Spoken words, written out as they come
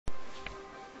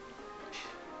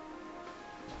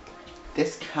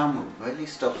This camera really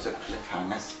stops at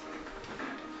cliffhangers.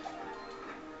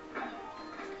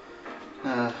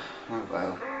 Oh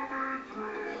well.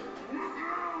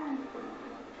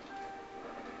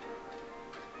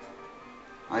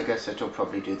 I guess it'll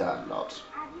probably do that a lot.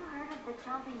 Have you heard of the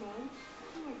Chompy Mage?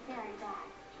 He is very bad.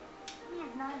 He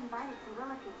is not invited to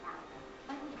Willikins House,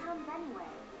 but he comes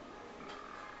anyway.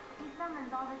 He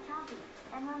summons all the Chompies,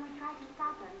 and when we try to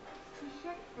stop him, he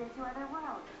shifts into other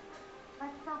worlds.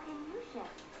 But so can you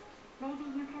shift. Maybe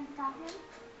you can stop him?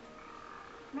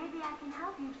 Maybe I can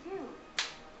help you too.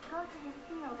 Go to his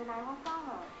field and I will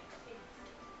follow.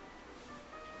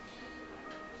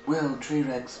 Will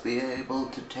T-Rex be able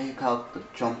to take out the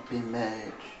Chompy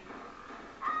Mage?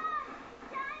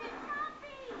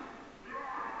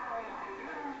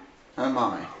 Oh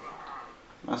my.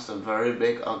 That's a very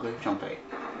big ugly Chompy.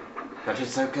 But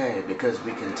it's okay because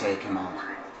we can take him out.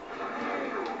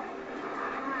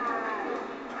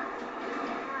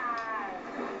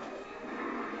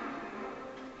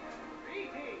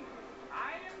 Greetings!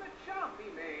 I am the Chompy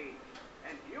Mage,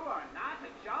 and you are not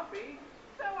a Chompy,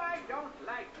 so I don't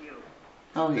like you.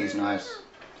 Oh, he's nice.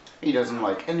 He doesn't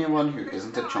like anyone who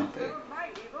isn't a Chompy. My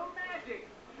evil magic.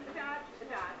 Dot,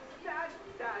 dot, dot,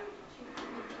 dot.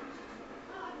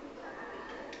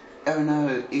 Oh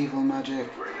no, evil magic.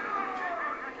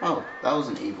 Oh, that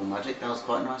wasn't evil magic, that was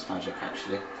quite nice magic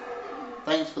actually.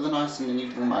 Thanks for the nice and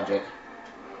evil magic.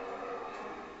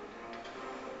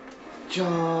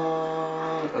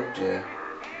 John! Oh dear.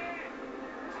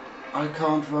 I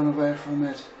can't run away from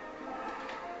it.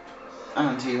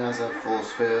 And he has a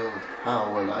force field.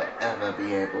 How will I ever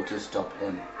be able to stop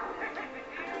him?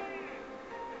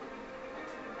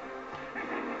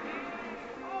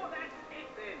 Oh, that's it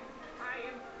then. I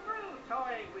am through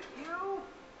toying with you.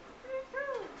 Me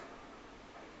too.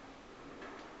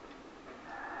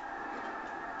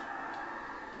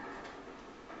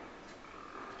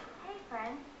 Hey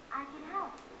friends, I can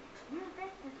help. Use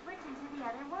this to switch into the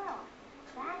other world.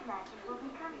 Bad magic will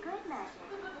become good magic.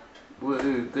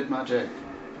 Woo, good magic.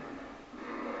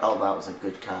 Oh, that was a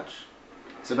good catch.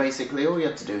 So basically all you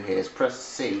have to do here is press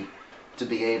C to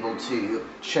be able to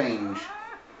change,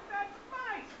 That's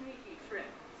my sneaky trick.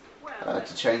 Well,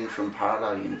 to change from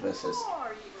parallel universes.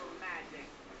 more evil magic.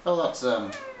 Oh,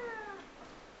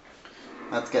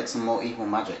 let's get some more evil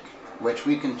magic, which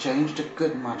we can change to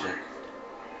good magic.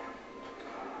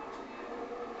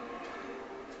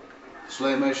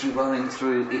 Slow motion running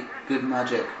through good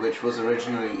magic, which was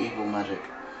originally evil magic.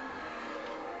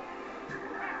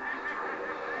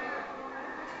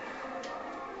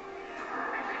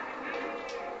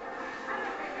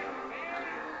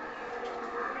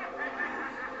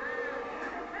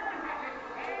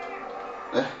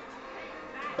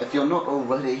 If you're not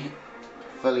already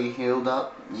fully healed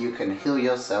up, you can heal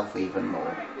yourself even more.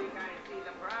 I think I see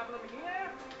the problem here.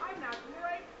 I'm not in the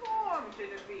right form to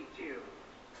defeat you.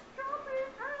 Chompy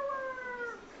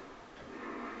power!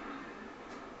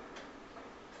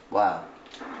 Wow.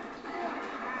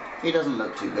 He doesn't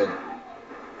look too good.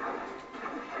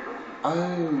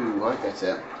 Oh, I get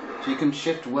it. So you can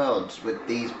shift worlds with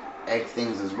these egg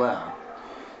things as well.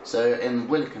 So in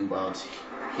Willikin World,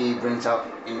 he brings out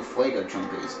Infuego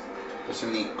Chompies. But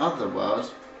in the other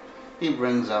world, he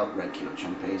brings out regular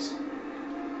Chompies.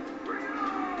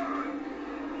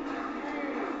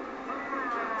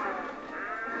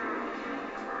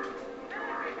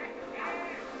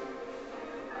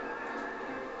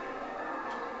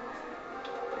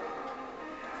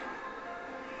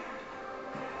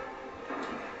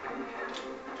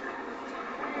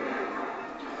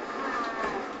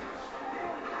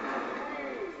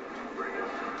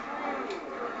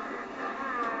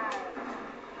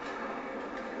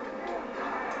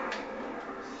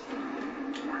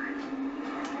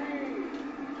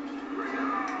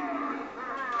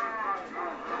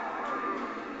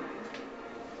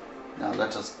 Now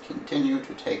let us continue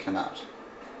to take him out.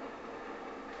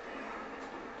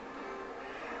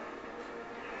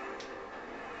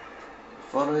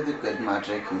 Follow the good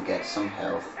magic and get some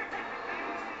health.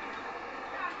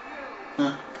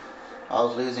 I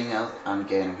was losing health and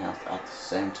gaining health at the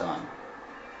same time.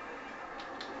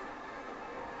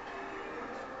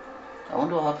 I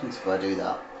wonder what happens if I do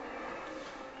that.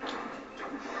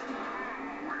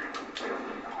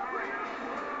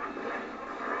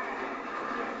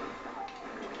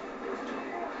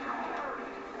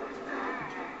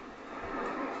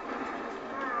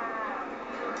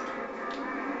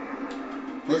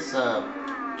 This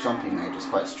Chompy Mage is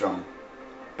quite strong,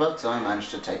 but I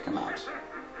managed to take him out,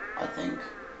 I think.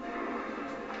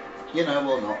 You know,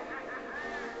 or not.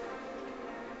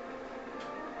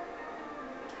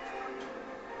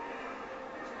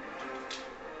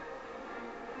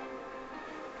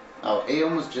 Well,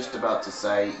 Ian was just about to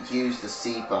say, use the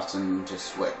C button to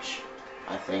switch,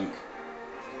 I think.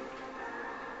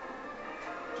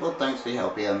 Well, thanks for your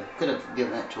help, Ian. Could have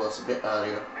given it to us a bit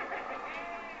earlier.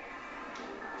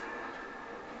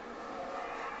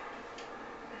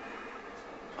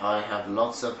 I have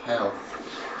lots of health.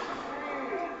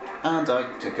 And I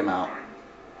took him out.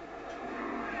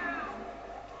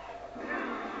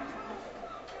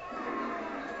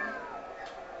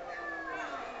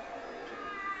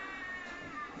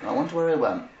 I wonder where he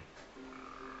went.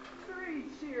 3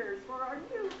 cheers for our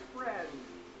new friends.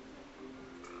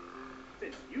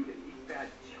 Since you defeat that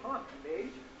chunk,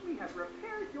 Mage, we have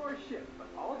repaired your ship, but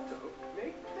also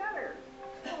made better.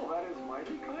 Oh, that is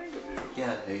mighty kind of you.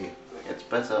 Yeah, it's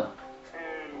better.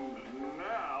 And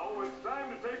now it's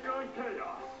time to take on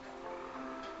Chaos.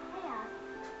 Chaos?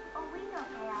 Oh, we know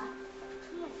Chaos.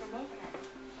 He is the maker.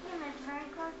 He lives very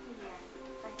close to here,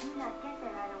 but do not get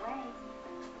there right away.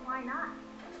 Why not?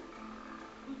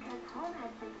 Because home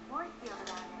has big force field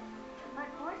around it. But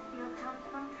force field comes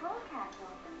from Troll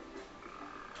Castle.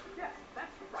 Yes,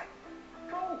 that's right.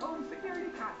 Troll Home Security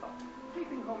Castle.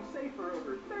 Keeping home safe for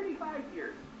over 35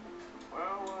 years.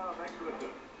 Well, thanks for the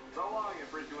tip. So long, you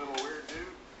freaky little weird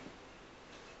dude.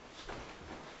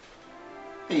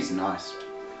 He's nice.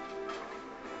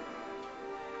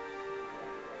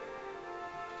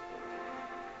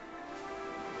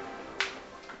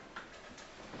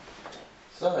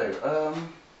 So,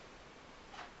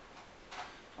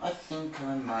 I think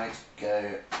I might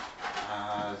go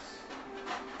as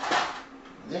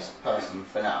this person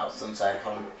for now, since I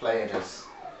haven't played as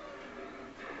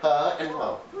her in a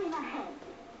while.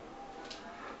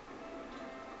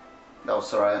 Oh,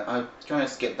 sorry, I'm trying to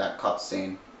skip that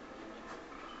cutscene.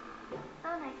 So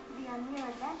nice to be on your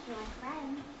adventure with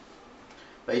friends.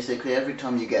 Basically, every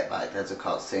time you get back, there's a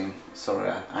cutscene. Sorry,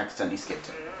 I accidentally skipped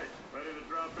it. Hey, ready to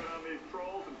drop in on these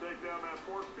trolls and take down that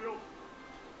force field?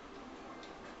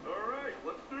 Alright,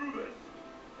 let's do this.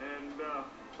 And,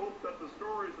 hope that the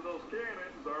stories of those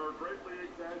cannons are greatly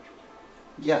exaggerated.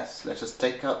 Yes, let us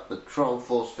take up the troll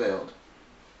force field.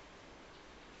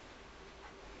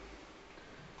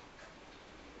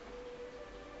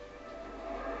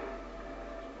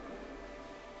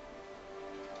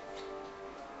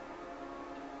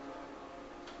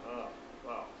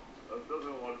 Wow, that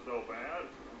doesn't look so bad.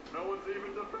 No one's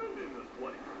even defending this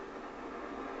place.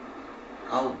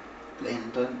 Oh,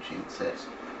 Flynn, don't jinx it.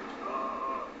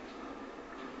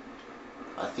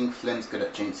 I think Flynn's good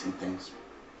at jinxing things.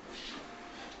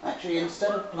 Actually,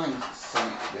 instead of playing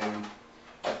Sonic Boom,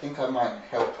 I think I might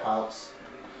help out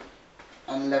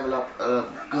and level up a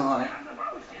guy.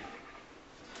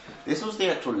 This was the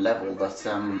actual level that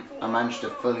I managed to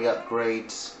fully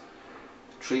upgrade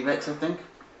Treevex, I think.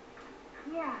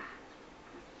 Yeah.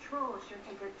 These trolls sure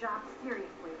take their job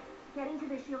seriously. Getting to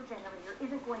the shield generator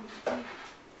isn't going to be easy.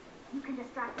 You can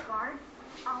distract the guards.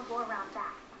 I'll go around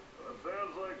back.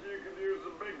 Sounds like you could use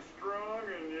a big, strong,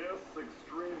 and yes,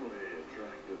 extremely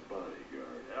attractive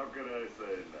bodyguard. How could I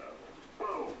say no?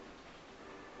 Boom!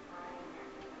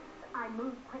 Fine. I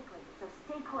move quickly, so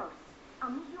stay close. I'll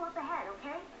meet you up ahead,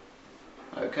 okay?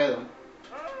 Okay then.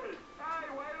 Hey! Hey,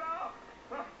 wait up!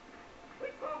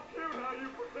 It's so cute how you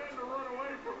pretend to run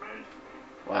away from me.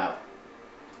 Wow.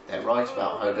 They're right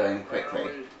about her going quickly.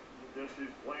 Well, guess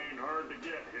she's playing hard to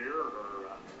get here, or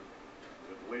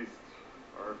at least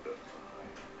hard to find.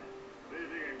 See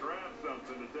if you can grab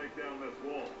something to take down this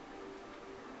wall.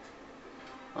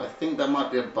 I think there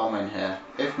might be a bomb in here.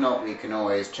 If not, we can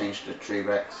always change to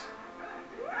Treevex.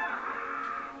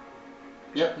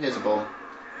 Yep, here's a bomb.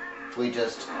 If we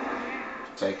just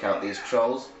take out these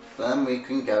trolls, then we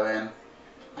can go in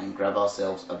and grab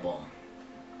ourselves a bomb.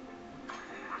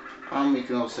 And we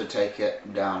can also take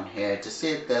it down here to see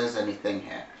if there's anything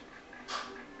here.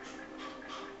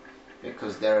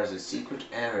 Because there is a secret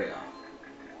area.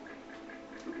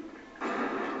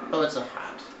 Oh, it's a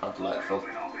hat. How delightful.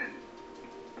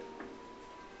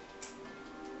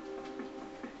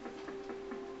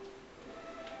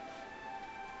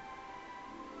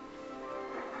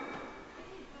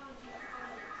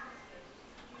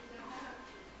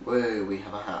 Whoa, we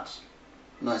have a hat.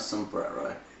 Nice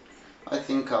sombrero. I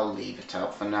think I'll leave it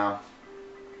out for now.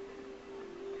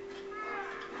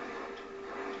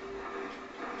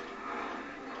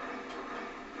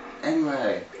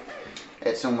 Anyway,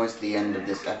 it's almost the end of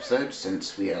this episode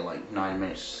since we are like 9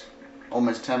 minutes,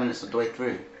 almost 10 minutes of the way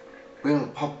through. Will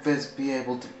Pop Fizz be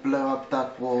able to blow up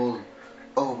that wall,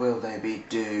 or will they be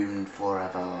doomed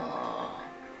forever?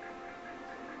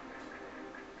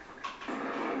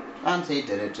 And he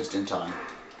did it just in time.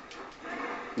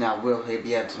 Now, will he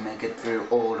be able to make it through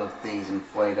all of these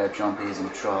Fuego Jumpies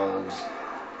and Trolls?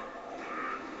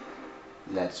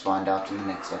 Let's find out in the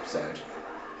next episode.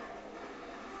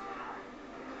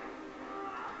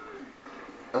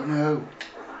 Oh no!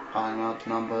 I'm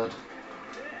outnumbered.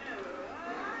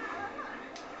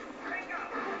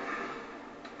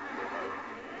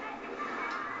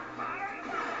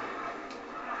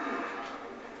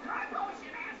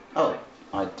 Oh,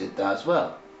 I did that as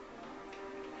well.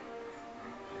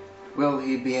 Will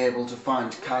he be able to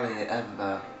find Callie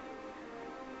ever?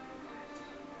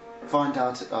 Find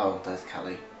out. Oh, there's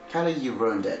Callie. Callie, you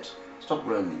ruined it. Stop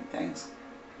ruining things.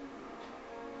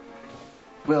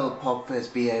 Will Pop Fizz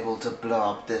be able to blow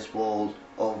up this wall,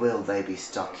 or will they be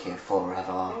stuck here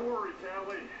forever? Don't worry,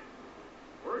 Callie.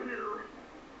 We're here.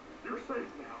 You're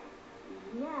safe now.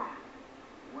 Yeah.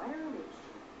 What a leash.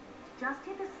 Just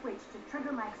hit the switch to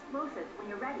trigger my explosives when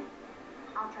you're ready.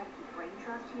 I'll try to keep Brain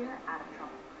Trust here out of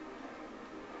trouble.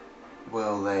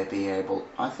 Will they be able...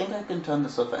 I think I can turn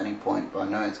this off at any point, but I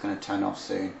know it's going to turn off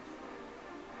soon.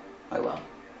 Oh well.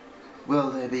 Will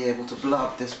they be able to blow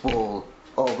up this wall,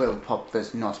 or will Pop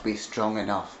Fizz not be strong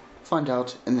enough? Find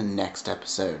out in the next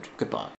episode. Goodbye.